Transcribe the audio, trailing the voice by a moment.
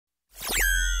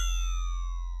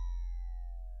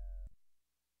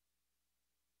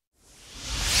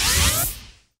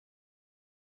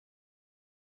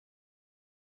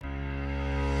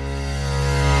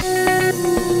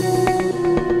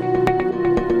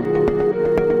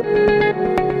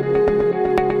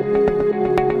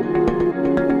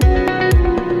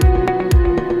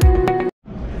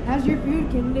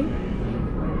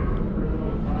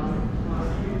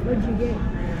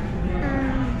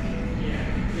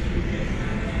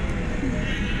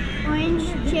orange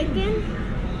chicken.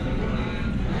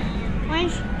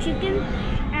 Orange chicken.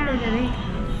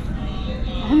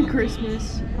 On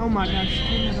Christmas. Oh my gosh.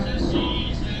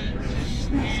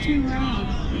 That's too loud.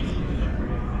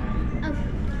 Oh,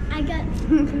 I got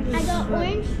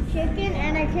orange chicken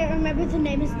and I can't remember the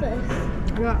name of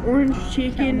this. I got orange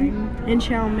chicken and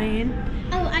chow mein.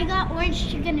 Oh, I got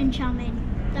orange chicken and chow mein.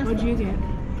 That's What'd you get?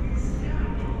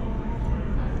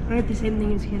 I got the same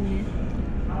thing as Kennedy.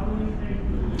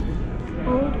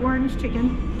 Old orange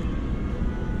chicken.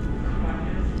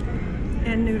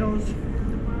 And noodles.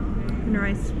 And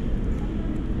rice.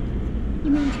 You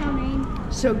mean chow mein?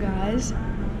 So guys,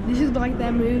 this is like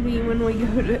that movie when we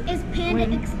go to... It's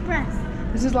Panda Express.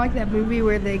 This is like that movie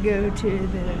where they go to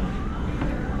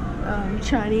the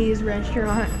Chinese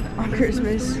restaurant on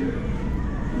Christmas.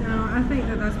 No, I think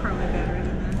that's probably better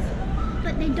than this.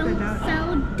 But they don't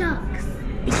sell ducks.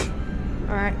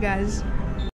 Alright guys.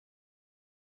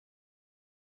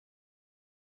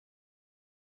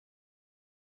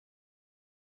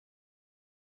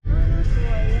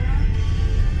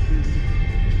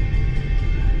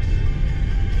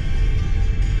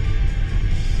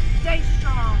 Stay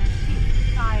strong. Keep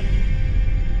fighting.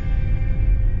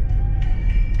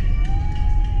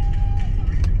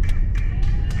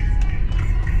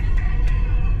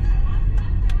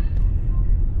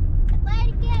 Play it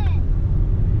again.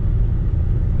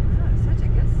 That's such a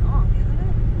good song, isn't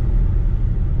it?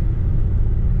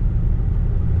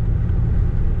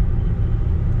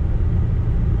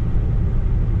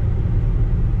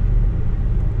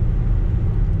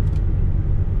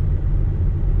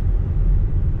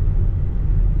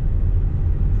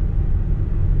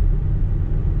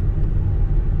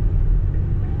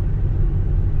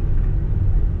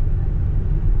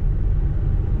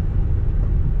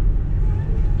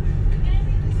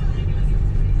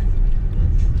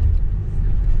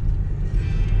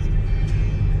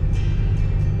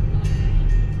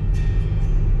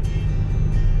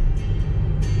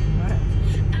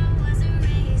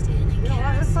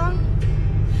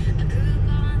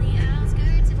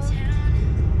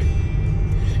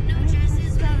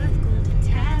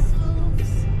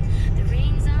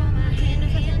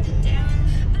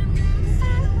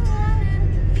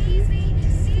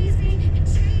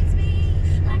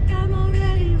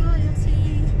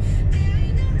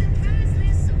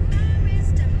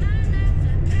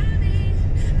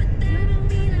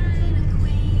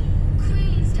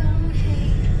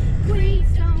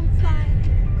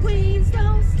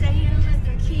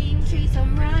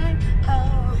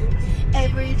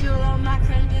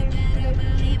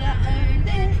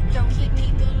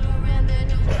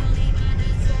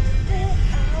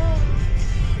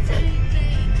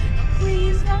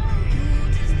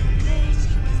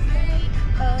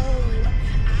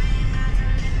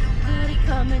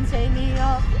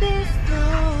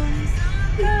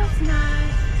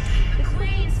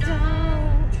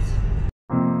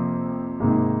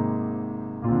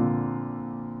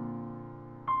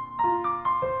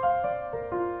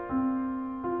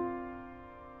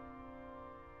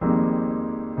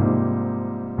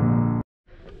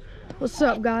 What's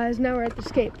up guys? Now we're at the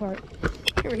skate park.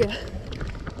 Here we go.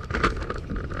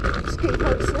 Skate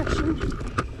park section.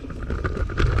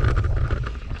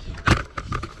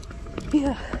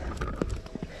 Yeah.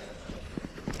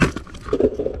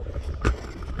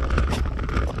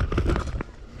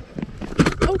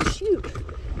 Oh shoot.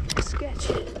 Sketch.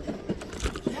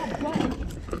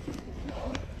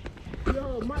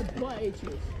 Yo, my butt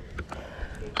itches.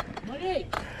 Money!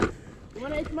 You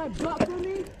wanna itch my butt for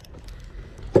me?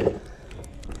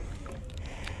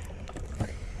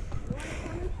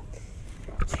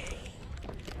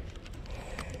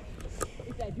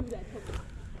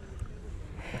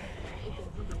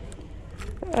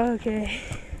 Okay.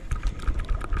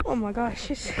 Oh my gosh,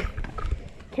 this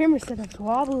camera setup's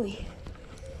wobbly.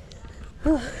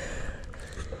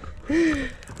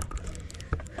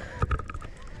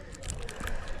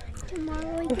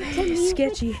 Tomorrow we get to leave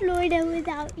Sketchy. Florida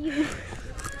without you.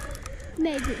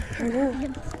 Maybe. I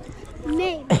know.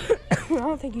 Maybe. I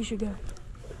don't think you should go.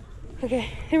 Okay,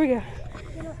 here we go.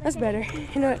 That's better.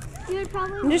 You know what? You would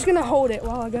probably. I'm just gonna hold it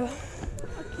while I go.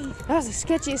 Okay. That was the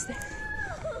sketchiest thing.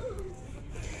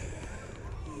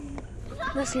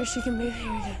 Let's see if she can move.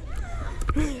 Here we go.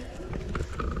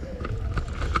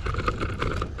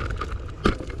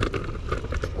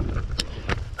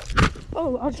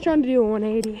 Oh, I was trying to do a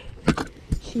 180.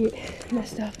 Shit,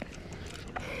 messed up.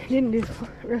 Didn't do the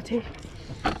rotate.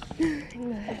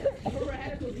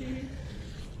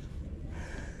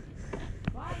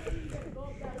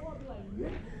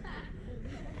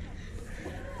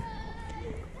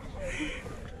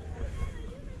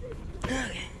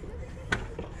 Okay.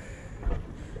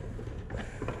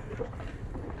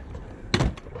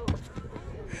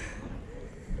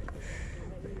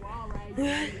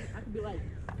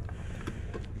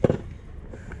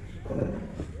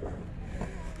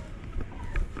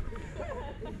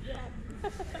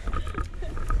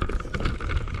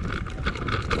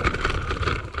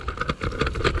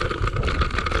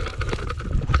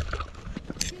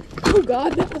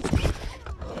 God. That was...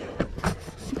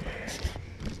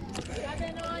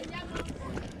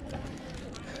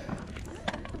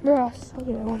 Bro, I suck at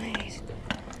 180s.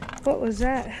 What was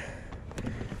that?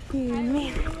 You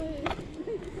man.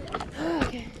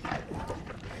 Okay.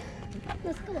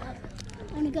 Let's go up.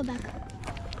 Let me go back up.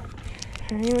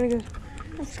 Alright, you wanna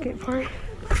go skate park?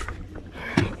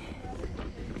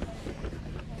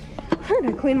 I'm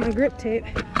gonna clean my grip tape.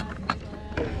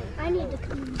 I need to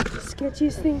come.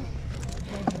 Sketchiest thing.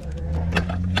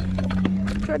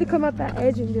 Tried to come up that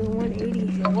edge and do a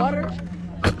 180. Water?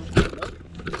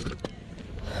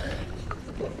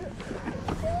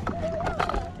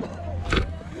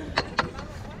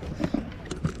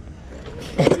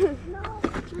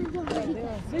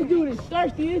 This dude is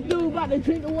thirsty. This dude about to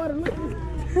drink the water. Look.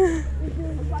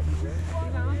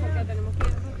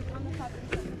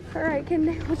 Alright,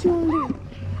 Kendall, what you wanna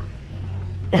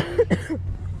do? You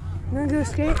wanna go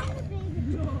skate?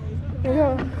 Here we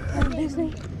go. This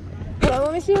thing. Hold on,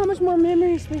 let me see how much more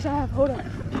memory space I have. Hold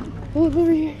on. Pull up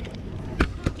over here.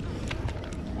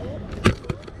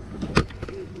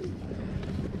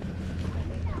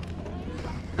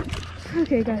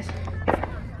 Okay, guys.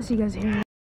 I'll see you guys here.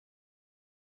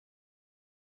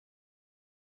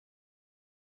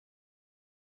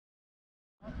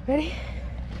 Ready?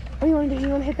 What do you want to do? You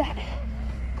want to hit that?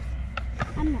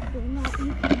 I'm not doing that.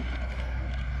 You can.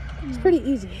 It's pretty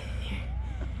easy.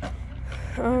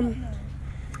 Want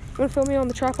to film me on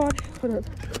the tripod? Hold up.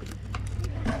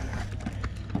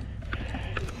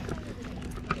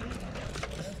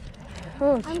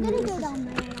 Oh, I'm gonna go down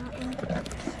there.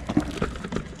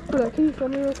 Hold up, can you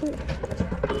film me real quick?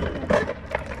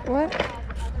 What?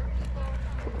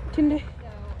 Can you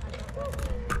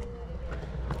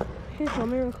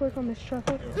film me real quick on this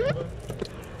tripod?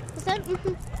 Is that?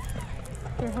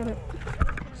 Here, hold up.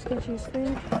 Sketchiest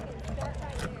thing. Oh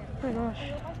my gosh.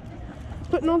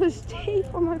 Putting all this tape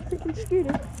on my freaking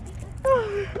scooter.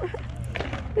 Oh,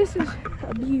 this is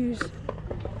abuse.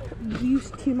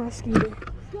 Abuse to my scooter.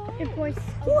 Hey, boys.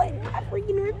 What? I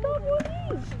freaking ripped off one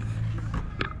of these.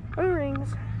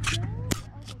 O-rings.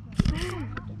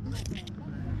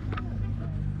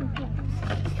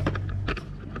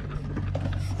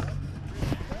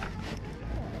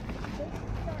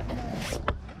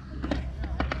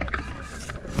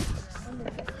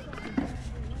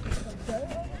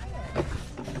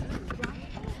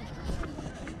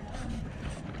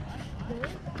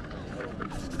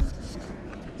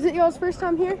 Is it y'all's first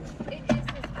time here? It is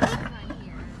his first time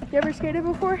here. You ever skated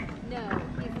before? No,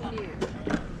 he's new.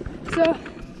 So,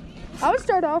 I would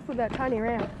start off with that tiny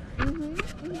ramp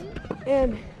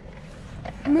and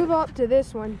move up to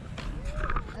this one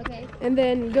Okay. and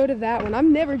then go to that one. I've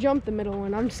never jumped the middle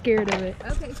one. I'm scared of it.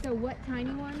 Okay, so what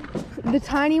tiny one? The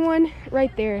tiny one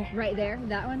right there. Right there,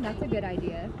 that one? That's a good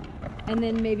idea. And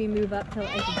then maybe move up to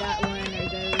like that one or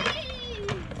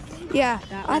those. Yeah,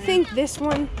 That I one. think this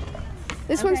one.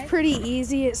 This one's Okay. pretty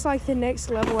easy. It's like the next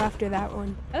level after that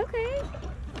one. Okay,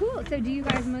 cool. So do you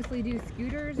guys mostly do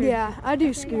scooters? Or Yeah, I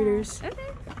do scooters. Okay,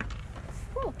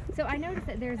 cool. So I noticed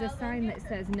that there's a sign that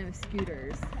says no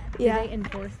scooters. Yeah. Do they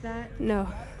enforce that? No,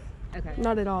 Okay.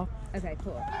 not at all. Okay,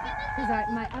 cool. Because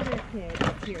my other kid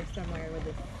is here somewhere with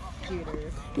the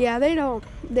scooters. Yeah, they don't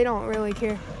really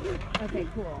care. Okay,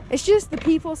 cool. It's just the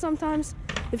people sometimes.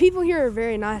 The people here are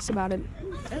very nice about it.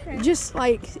 Okay. Just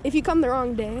like if you come the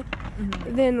wrong day,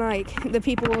 then like the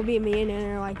people will be mean and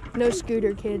they're like no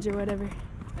scooter kids or whatever.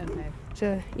 Okay,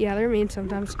 So yeah, they're mean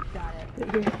sometimes. got it.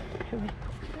 But here,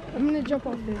 I'm gonna jump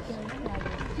off this.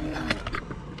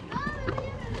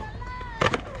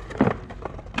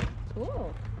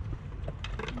 Cool.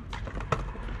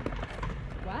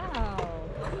 Wow.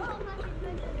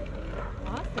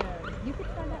 Awesome. You could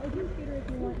try that with your scooter if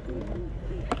you want to.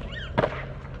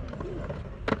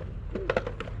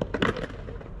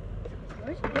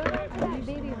 The new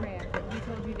baby ramp that we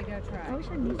told you to go try. I wish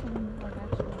I knew something like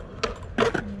actually.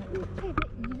 Okay,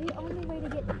 but the only way to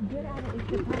get good at it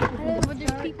is to practice.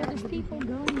 But there's people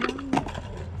going down.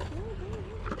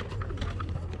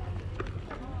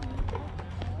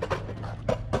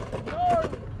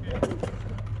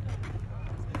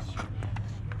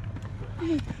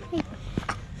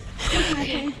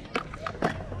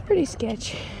 Pretty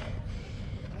sketch.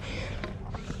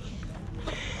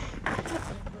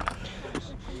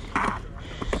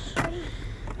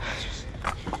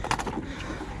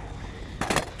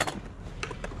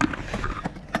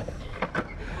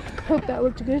 Hope that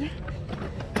looked good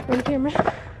on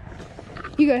camera.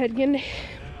 You go ahead, again. You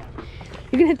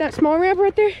gonna hit that small ramp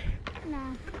right there? Nah.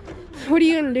 What are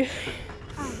you gonna do?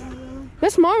 I don't know.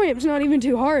 That small ramp's not even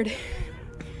too hard.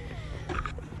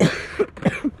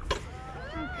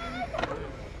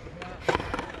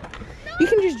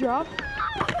 drop.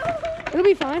 It'll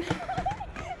be fine.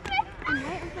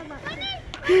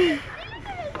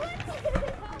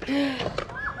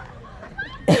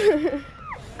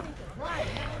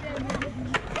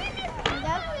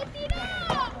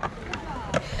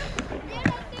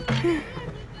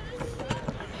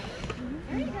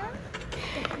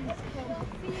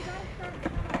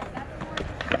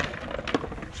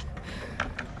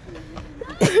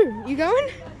 You going?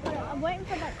 I'm waiting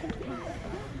for that kid to come.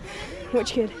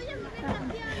 Which kid?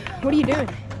 What are you doing?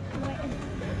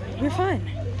 You're fine.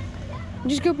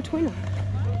 Just go between them.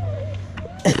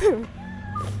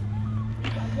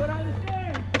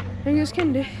 There goes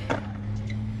Kendi.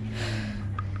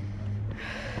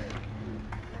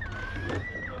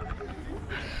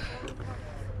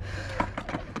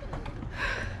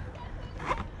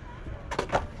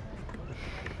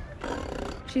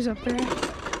 She's up there.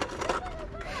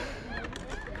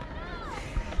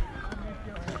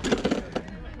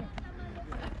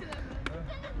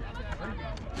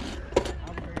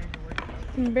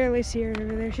 You can barely see her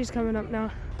over there. She's coming up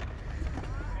now.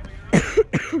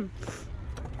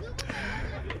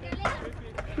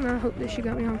 I hope that she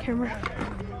got me on camera.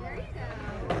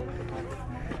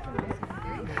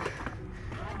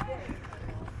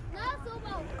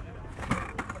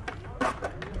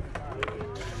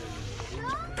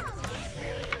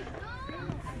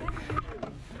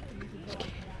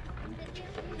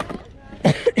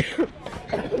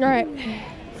 All right.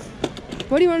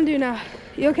 What do you want to do now?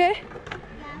 You okay?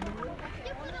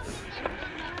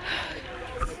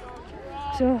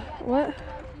 So, what?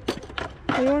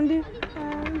 What do you want to do?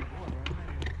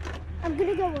 I'm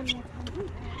gonna go one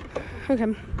more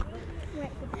time. Okay.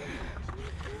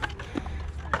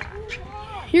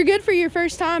 You're good for your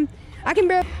first time. I can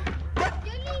barely.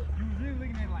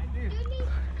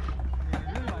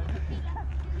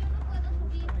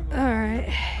 All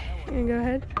right. You gonna go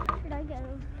ahead? Should I go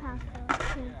past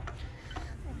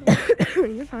the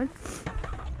You're fine.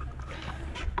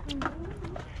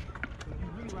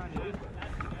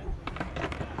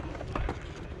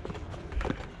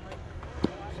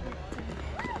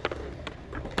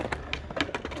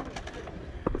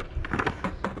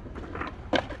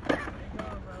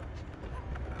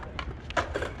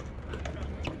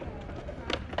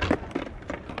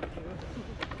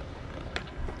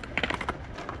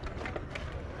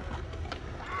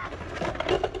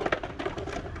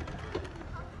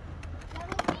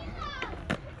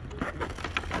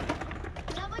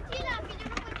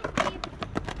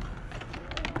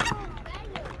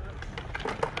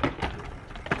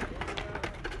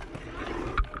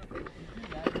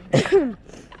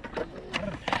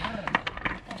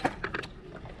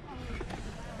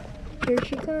 Here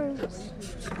she comes.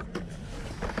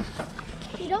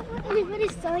 You don't want anybody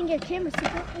selling your camera, so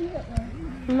don't leave it there.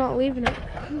 I'm not leaving it.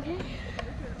 Okay.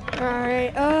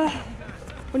 Alright,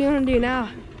 what do you want to do now?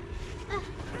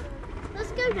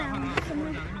 Let's go down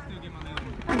somewhere.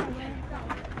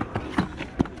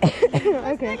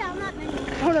 Okay. Go down that many road.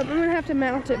 Hold up, I'm gonna have to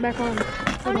mount it back on. I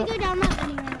want to go down that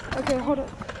many road. Okay, hold up.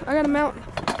 I gotta mount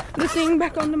the thing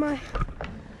back onto my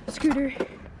scooter.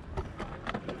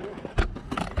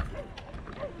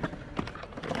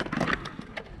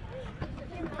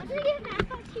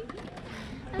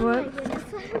 What?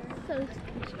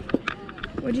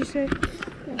 What'd you say?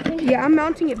 Yeah, I'm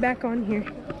mounting it back on here.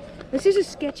 This is the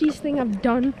sketchiest thing I've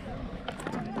done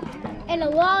In a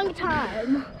long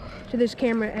time. to this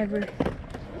camera ever.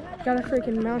 Gotta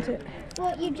freaking mount it.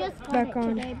 Well, you just got Back it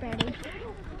on. today, Brady.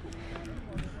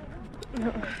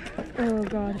 Oh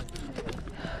God.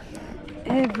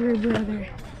 Ever, brother.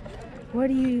 What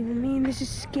do you even mean? This is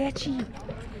sketchy.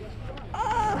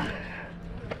 Ah.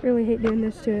 Really hate doing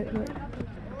this to it, but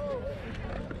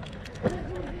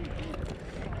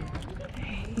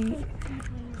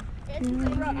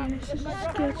this is the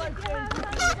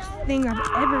sketchiest thing I've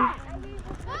ever.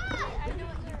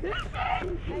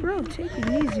 Bro, take it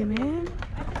easy, man.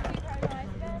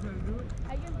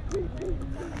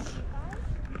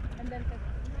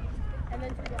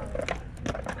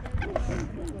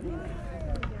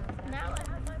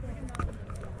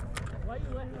 Why are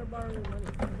you letting her borrow your money?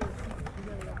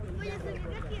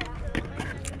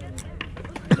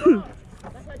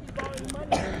 That's why she's borrowing your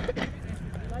money.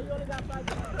 Now you only got $5.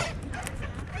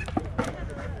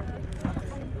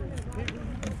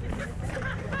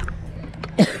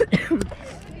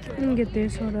 Let me get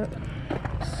this, hold up.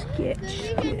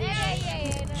 Sketch.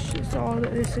 That's all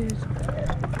that this is.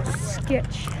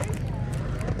 Sketch.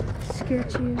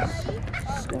 Sketches.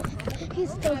 Stuff.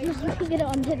 He's still putting it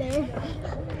onto there.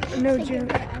 No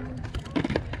joke.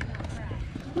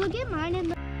 We'll get mine in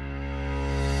the